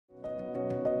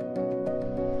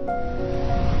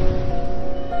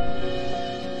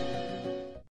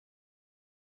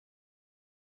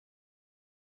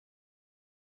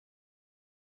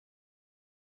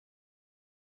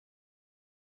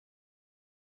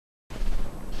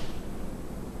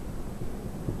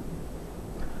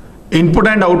Input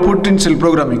and output in shell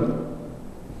programming.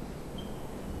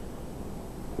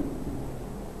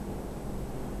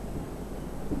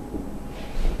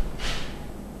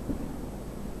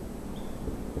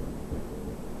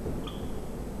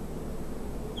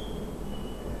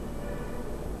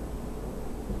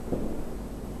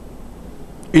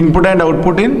 Input and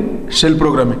output in shell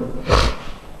programming.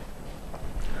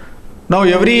 Now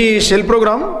every shell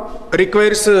program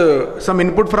requires some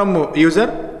input from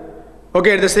user.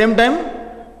 Okay, at the same time,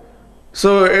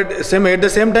 at the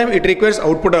same time it requires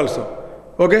output also.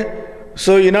 Okay,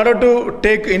 so in order to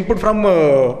take input from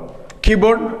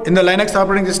keyboard in the Linux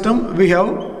operating system, we have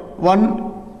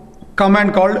one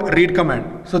command called read command.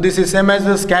 So this is same as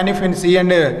the scanf in C and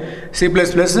C++.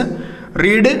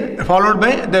 Read followed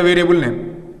by the variable name.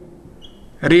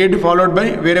 Read followed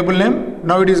by variable name.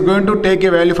 Now it is going to take a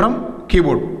value from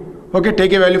keyboard. Okay,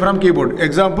 take a value from keyboard.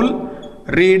 Example,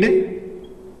 read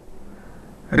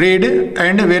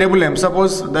and variable name.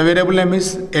 Suppose the variable name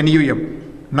is NUM,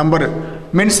 number.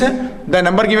 Means the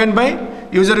number given by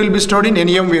user will be stored in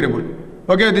NUM variable.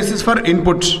 Okay, this is for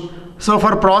input. So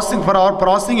for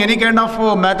processing any kind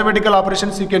of mathematical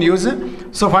operations you can use.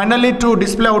 So finally, to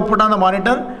display output on the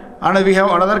monitor, and we have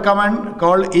another command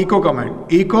called echo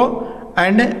command. Echo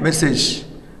and message.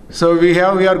 So we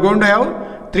are going to have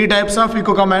 3 types of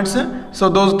echo commands. So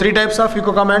those 3 types of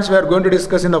echo commands we are going to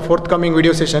discuss in the forthcoming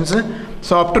video sessions.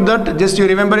 So after that, just you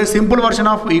remember a simple version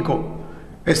of echo.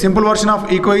 A simple version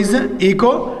of echo is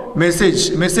echo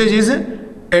message. Message is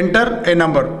enter a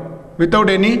number without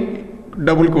any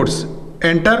double quotes.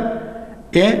 Enter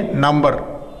a number.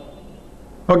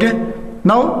 Okay.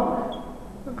 Now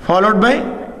followed by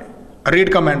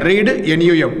read command. Read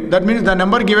NUM. That means the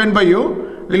number given by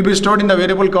you will be stored in the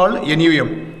variable called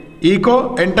NUM.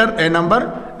 Echo enter a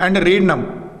number and read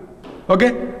num.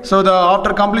 Okay. So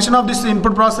after completion of this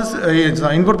input process,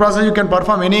 you can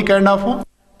perform any kind of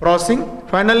processing.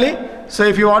 Finally, so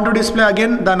if you want to display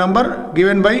again the number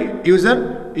given by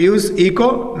user, use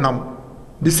echo num.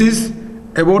 This is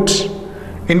about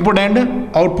input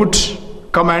and output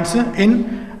commands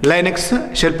in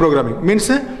Linux shell programming. Means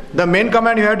the main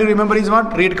command you have to remember is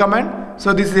what? Read command.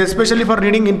 So this is especially for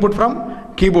reading input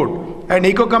from keyboard. And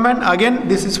echo command, again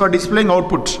this is for displaying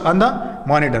output on the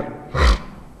monitor.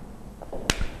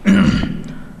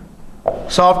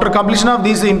 So after completion of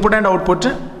these input and output,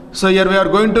 so here we are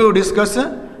going to discuss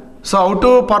how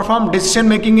to perform decision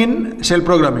making in shell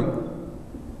programming.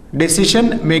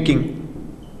 Decision making.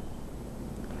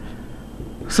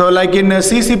 So like in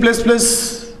C, C++,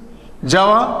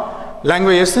 Java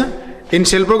languages, in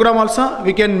shell program also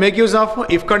we can make use of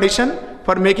if condition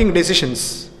for making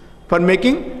decisions.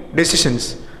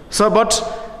 So but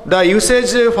the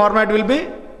usage format will be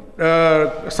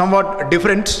somewhat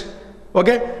different.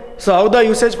 Okay. So how the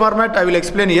usage format I will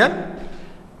explain here.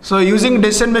 So using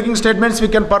decision making statements we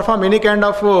can perform any kind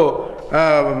of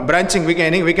branching. We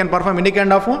can perform any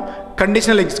kind of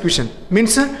conditional execution.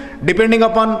 Means depending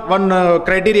upon one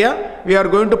criteria we are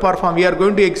going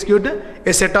to execute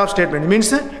a set of statements.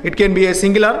 Means it can be a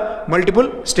singular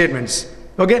multiple statements.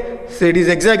 Okay, so it is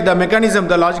exact, the mechanism,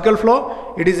 the logical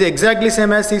flow, it is exactly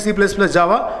same as C, C++,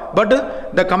 Java, but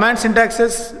the command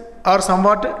syntaxes are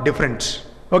somewhat different.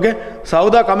 Okay, so how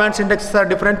the command syntaxes are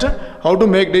different, how to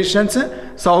make decisions,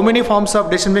 so how many forms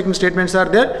of decision making statements are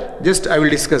there, just I will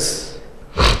discuss.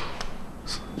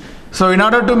 So in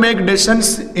order to make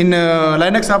decisions in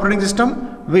Linux operating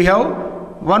system, we have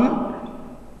one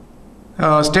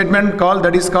statement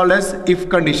that is called as if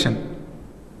condition.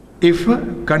 If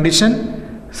condition.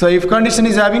 So if condition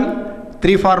is having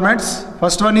 3 formats.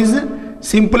 First one is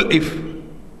simple if.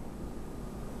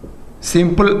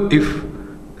 Simple if.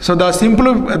 So the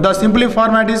simple if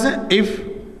format is if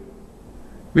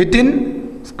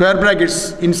within square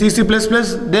brackets. In C, C++,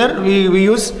 there we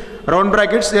use round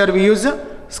brackets. There we use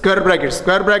square brackets.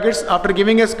 Square brackets, after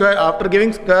giving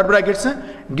square brackets,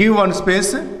 give one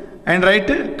space and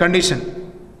write condition.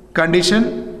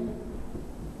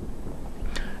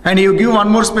 And you give one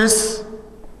more space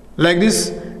like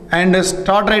this and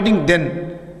start writing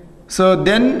then. So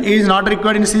then is not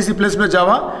required in C, C++,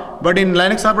 Java, but in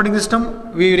Linux operating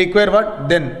system we require what?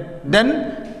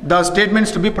 Then the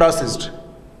statements to be processed.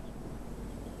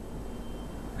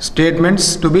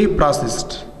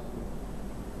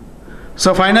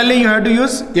 So finally you have to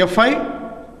use fi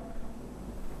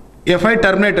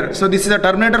terminator. So this is a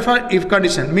terminator for if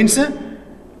condition. Means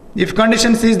if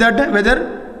condition says that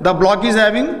whether the block is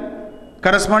having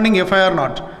corresponding fi or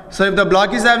not. So if the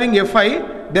block is having fi,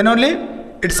 then only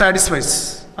it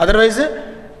satisfies. Otherwise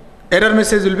error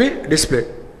message will be displayed.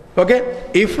 Okay.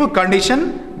 If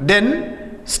condition,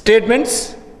 then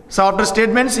statements. So after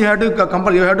statements you have to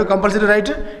compulsory write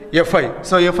fi.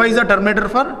 So fi is the terminator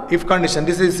for if condition.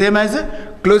 This is same as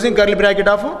closing curly bracket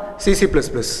of C++.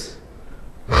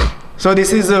 So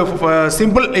this is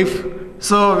simple if.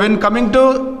 So when coming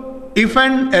to if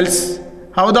and else,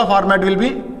 how the format will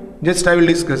be, just I will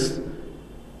discuss.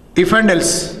 If and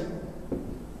else.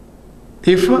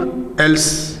 If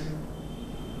else.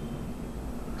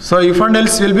 So if and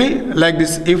else will be like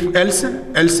this. If else,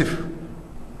 else if.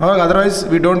 Otherwise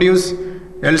we don't use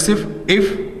else if. If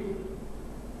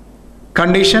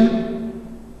condition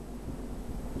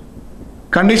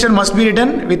must be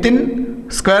written within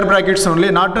square brackets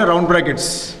only, not round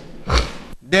brackets.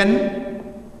 Then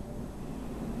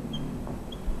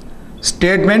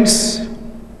statements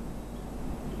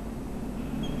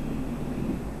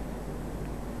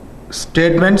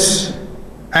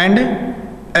and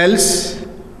else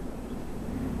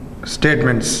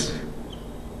statements.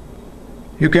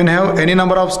 You can have any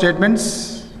number of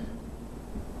statements.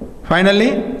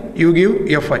 Finally you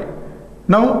give fi.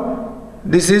 Now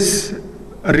this is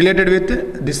related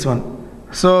with this one.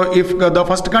 So if the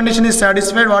first condition is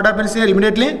satisfied, what happens here?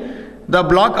 Immediately the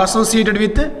block associated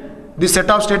with the set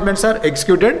of statements are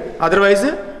executed. Otherwise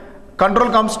control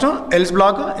comes to else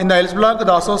block. In the else block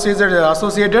the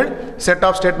associated set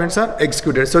of statements are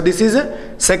executed. So this is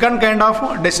a second kind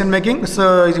of decision making,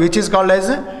 so which is called as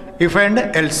if and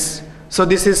else. So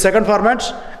this is second format,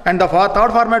 and the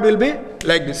third format will be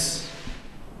like this.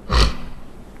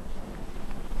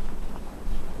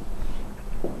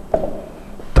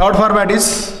 Third format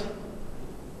is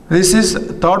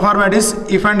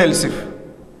if and else if,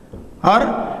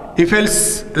 or if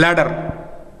else ladder.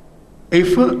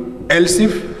 If else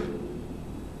if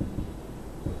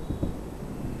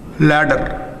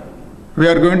ladder. We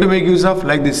are going to make use of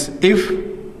like this. If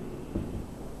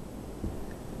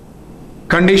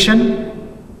condition,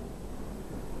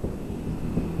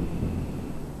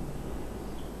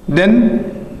 then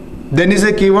is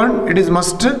a keyword, it is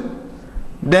must,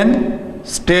 then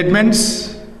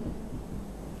statements,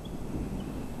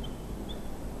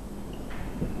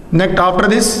 next after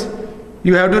this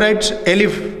you have to write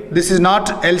elif. This is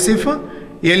not else if,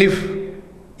 elif,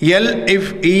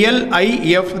 elif,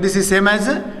 elif, this is same as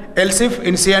else if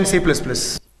in C and C++.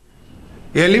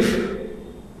 Elif,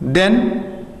 then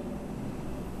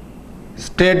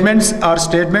statements or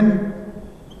statement,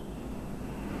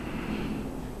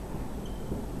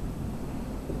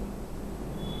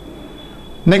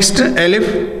 next elif,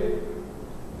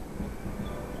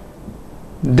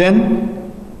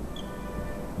 then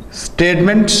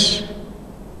statement,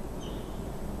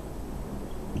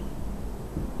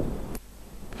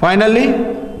 finally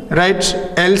write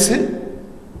else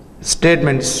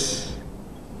statements.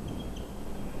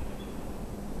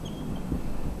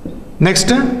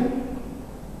 Next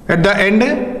at the end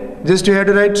just you have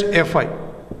to write fi.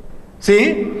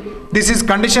 See, this is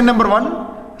condition number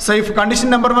 1. So if condition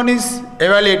number 1 is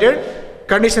evaluated,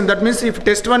 condition, that means if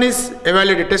test 1 is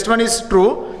evaluated, test 1 is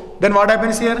true, then what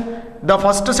happens here? The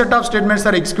first set of statements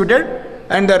are executed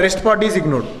and the rest part is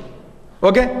ignored.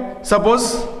 Okay,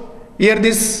 suppose here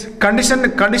this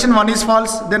condition 1 is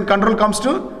false, then control comes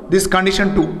to this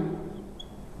condition 2.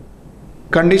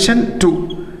 Condition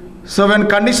 2. So when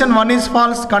condition 1 is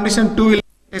false, condition 2 will be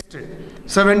tested.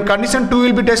 So when condition 2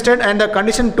 will be tested and the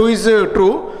condition 2 is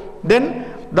true, then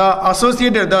the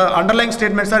associated, the underlying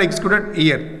statements are executed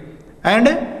here, and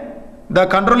the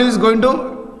control is going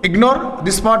to ignore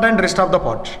this part and rest of the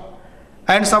part.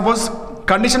 And suppose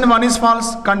condition 1 is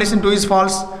false, condition 2 is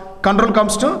false, control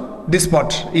comes to this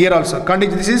part here also.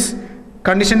 This is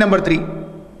condition number 3.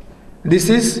 This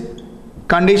is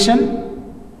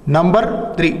condition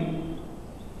number 3.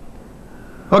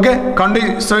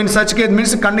 Okay, so in such case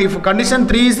means if condition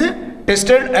 3 is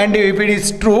tested and if it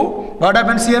is true, what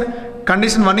happens here?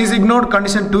 Condition 1 is ignored,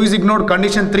 condition 2 is ignored,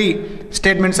 condition 3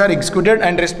 statements are executed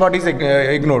and rest part is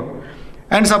ignored.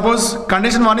 And suppose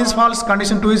condition 1 is false,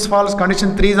 condition 2 is false,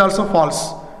 condition 3 is also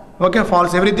false. Okay,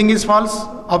 false, everything is false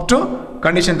up to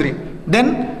condition 3.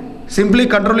 Then simply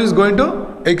control is going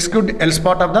to execute else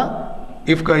part of the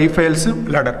if else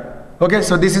ladder. Okay,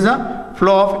 so this is a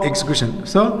flow of execution.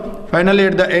 So finally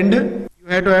at the end you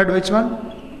have to add which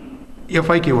one?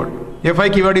 fi keyword. Fi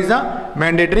keyword is a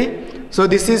mandatory. So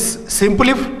this is simple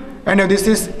if, and this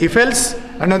is if else,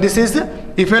 and this is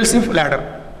if else if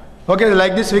ladder. Okay,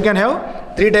 like this we can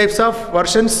have 3 types of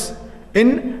versions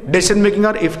in decision making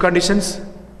or if conditions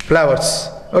flavors.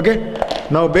 Okay,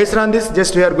 now based on this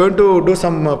just we are going to do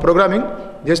some programming.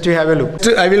 Just you have a look.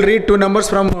 I will read 2 numbers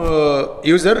from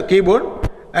user keyboard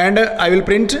and I will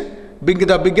print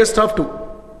the biggest of 2.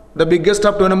 The biggest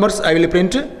of 2 numbers I will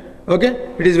print. Okay,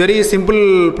 it is very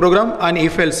simple program on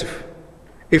if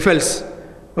else.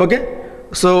 Okay,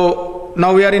 so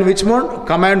now we are in which mode?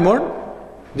 Command mode.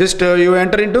 Just you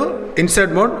enter into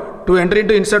insert mode. To enter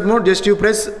into insert mode, just you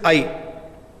press I.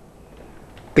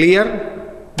 Clear.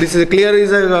 This is clear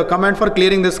is a command for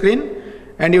clearing the screen,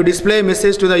 and you display a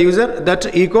message to the user that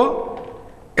echo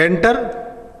enter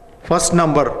first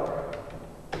number.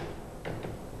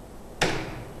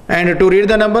 And to read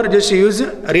the number, just use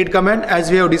read command as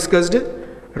we have discussed.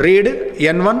 Read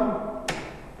N1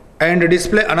 and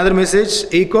display another message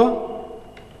echo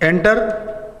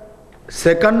enter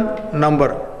second number.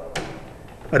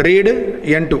 Read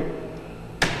N2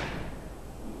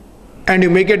 and you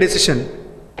make a decision.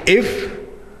 If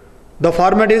the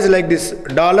format is like this,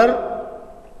 dollar,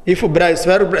 if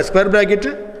square bracket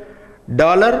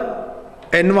dollar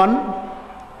N1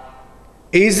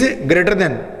 is greater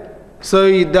than. So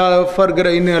in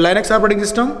Linux operating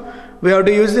system we have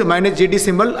to use the minus GT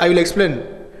symbol. I will explain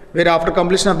where after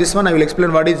completion of this one I will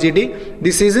explain what is GT.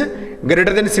 This is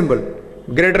greater than symbol.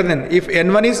 Greater than, if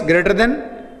N1 is greater than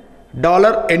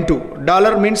 $N2.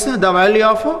 Dollar means the value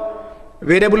of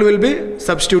variable will be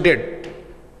substituted.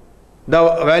 The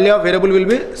value of variable will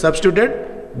be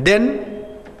substituted.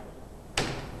 Then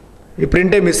you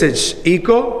print a message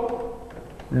echo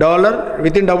dollar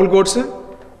within double quotes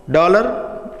dollar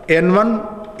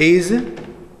N1 is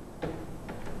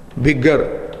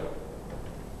bigger.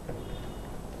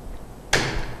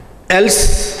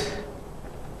 Else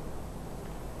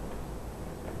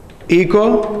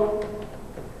echo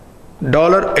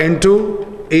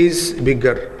 $N2 is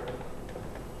bigger.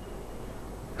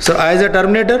 So as a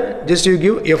terminator, just you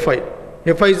give FI.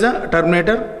 FI is a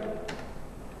terminator.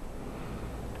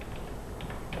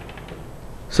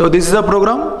 So this is a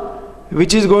program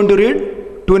which is going to read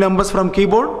two numbers from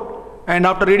keyboard, and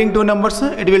after reading two numbers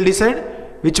it will decide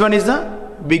which one is the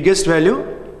biggest value.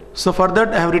 So for that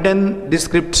I have written this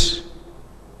script.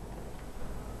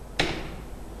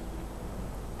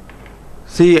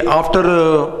 See,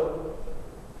 after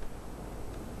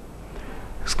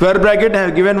square bracket I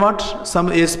have given what?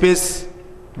 Some a space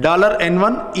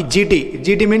 $N1 is GT.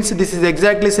 GT means this is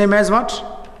exactly same as what?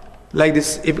 Like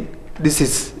this. If this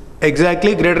is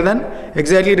exactly greater than,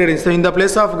 so in the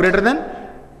place of greater than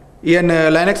in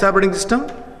Linux operating system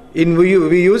we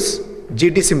use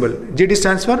GT symbol. GT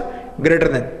stands for greater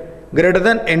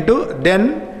than N2.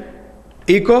 Then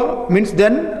echo means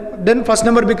then first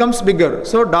number becomes bigger.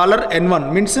 So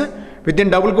 $N1 means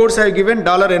within double quotes I have given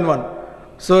 $N1.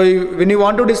 So when you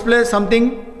want to display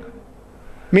something,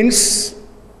 means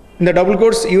in the double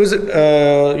quotes use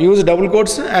double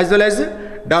quotes as well as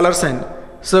dollar sign.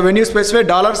 So when you specify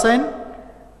dollar sign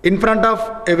in front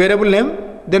of a variable name,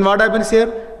 then what happens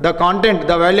here? The content,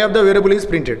 the value of the variable is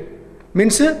printed.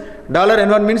 Means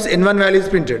 $N1 means N1 value is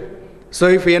printed. So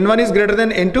if N1 is greater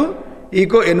than N2,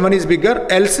 echo N1 is bigger,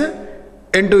 else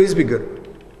N2 is bigger.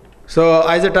 So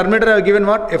as a terminator I have given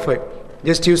what? FI.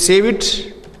 Just you save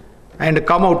it and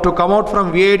come out. To come out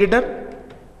from VA editor,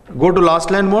 go to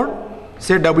last line mode,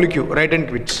 say WQ, write and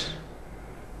quit,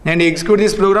 and execute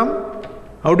this program.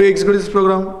 How do you execute this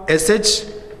program? sh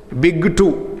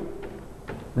big2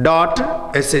 dot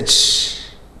sh.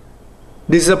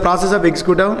 This is a process of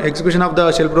execution of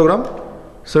the shell program.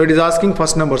 So it is asking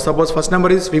first number. Suppose first number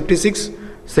is 56,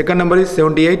 second number is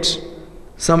 78.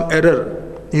 Some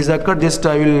error is occurred. Just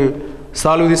I will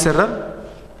solve this error.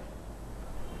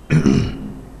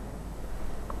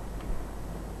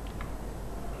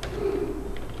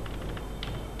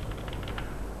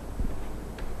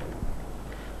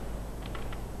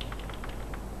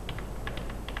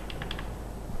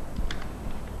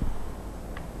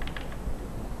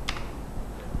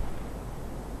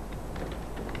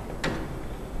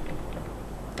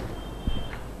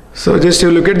 So just you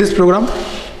look at this program.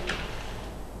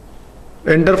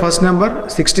 Enter first number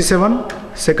 67,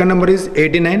 second number is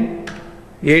 89.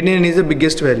 89 is the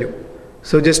biggest value.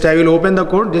 So just I will open the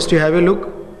code, just you have a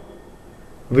look.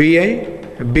 vi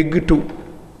big2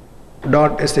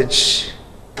 dot sh.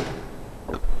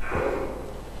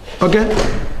 Okay.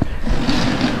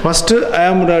 First I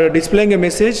am displaying a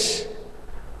message.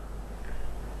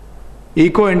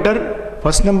 Echo enter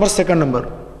first number, second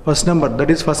number. First number, that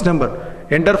is first number.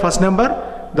 Enter first number.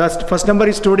 The first number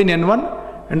is stored in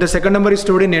N1 and the second number is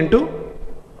stored in N2.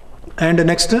 And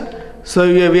next, so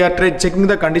we are checking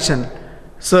the condition.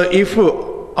 So if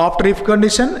after if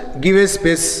condition, give a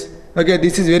space. Okay,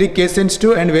 this is very case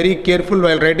sensitive and very careful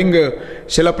while writing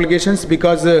shell applications,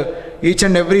 because each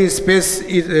and every space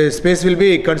will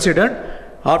be considered.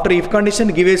 After if condition,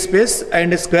 give a space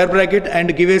and a square bracket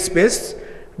and give a space.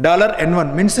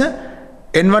 $N1 means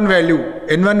N1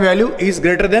 value is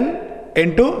greater than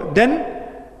N2, then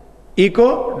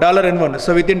echo $N1.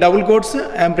 So within double quotes,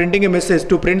 I am printing a message.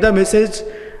 To print the message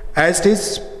as it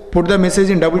is, put the message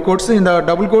in double quotes,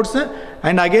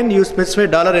 and again you specify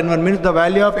 $N1, means the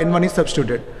value of N1 is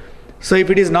substituted. So if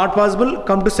it is not possible,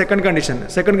 come to second condition.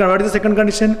 What is the second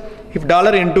condition? If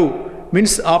 $N2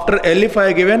 means after L, if I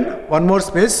have given one more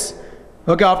space,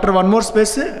 okay, after one more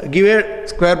space, give a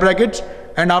square bracket,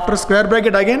 and after square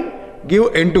bracket again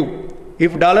give N2.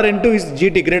 If $N2 is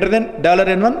GT greater than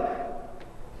 $N1,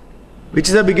 which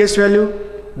is the biggest value?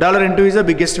 $N2 is the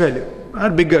biggest value or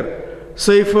bigger.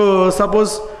 So if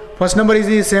suppose first number is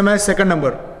the same as second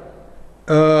number,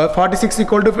 46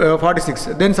 equal to 46,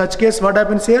 then such case what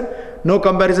happens here? No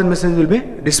comparison message will be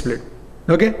displayed.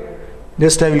 Okay,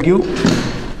 just I will give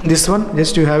this one,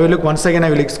 just to have a look. Once again I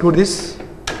will execute this.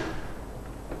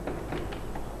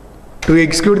 To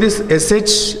execute this,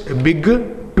 sh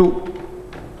big2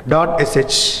 dot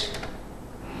sh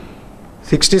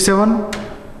 67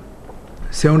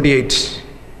 78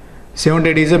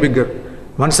 is a bigger.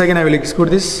 Once again I will execute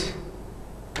this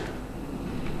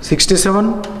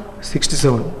 67.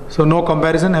 So no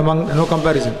comparison.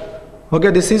 Okay,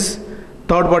 this is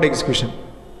third part execution.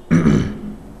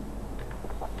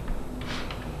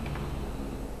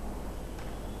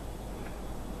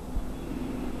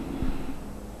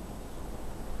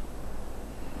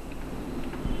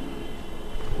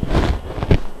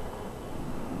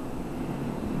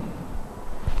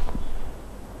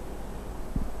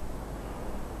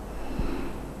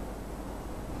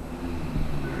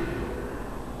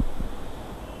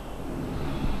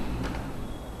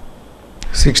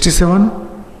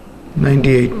 (67)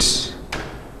 98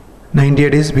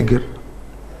 is bigger.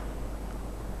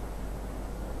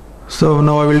 So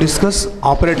now I will discuss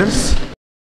operators.